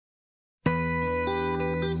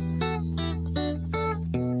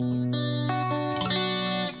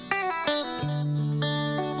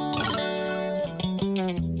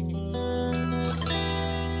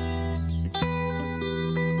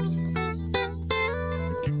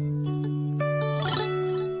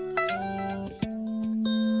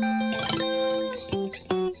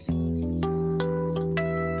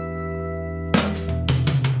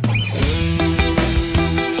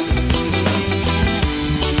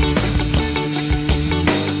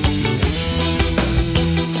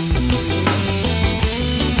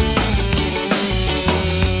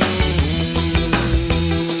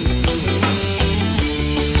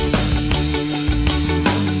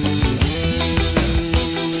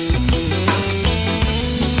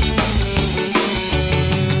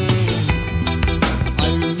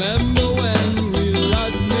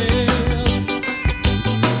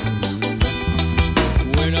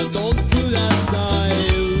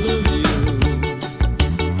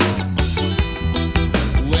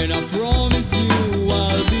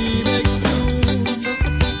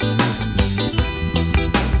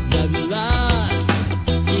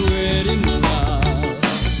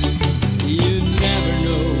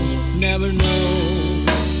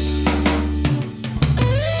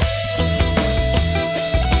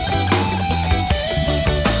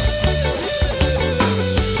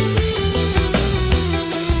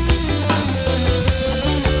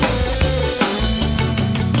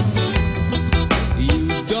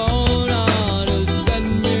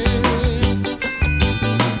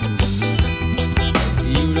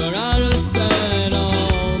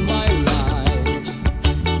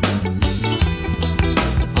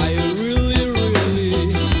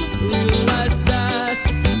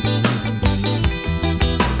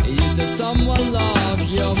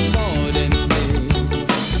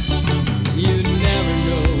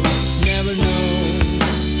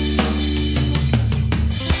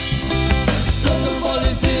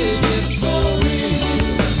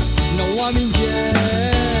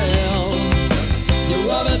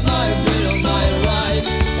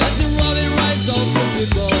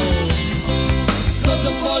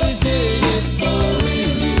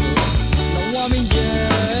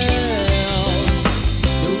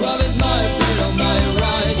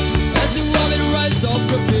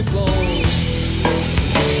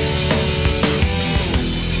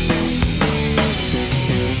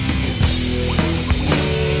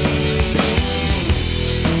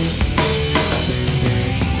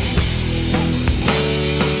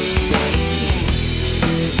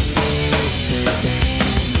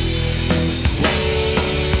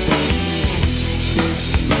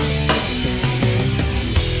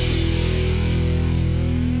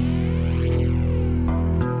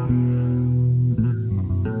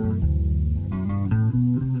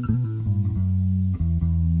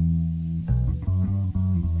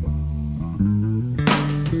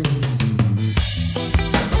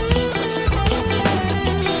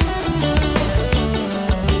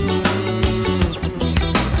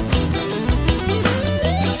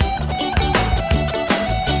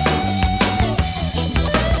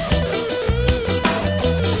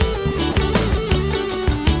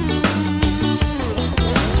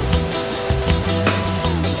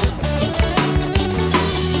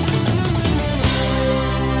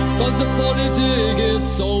Cause the politics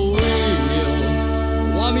is so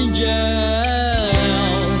real. I'm in jail.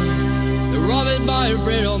 They're robbing my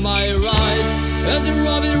freedom, my rights, and they're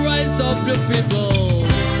robbing the rights of the people.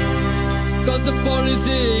 Cause the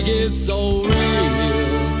politics is so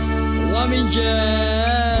real. I'm in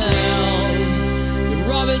jail. They're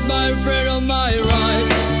robbing my freedom, my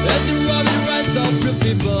rights, and they're robbing the rights of the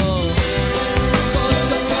people. Cause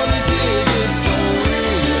the politics is so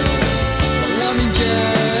real. I'm in jail.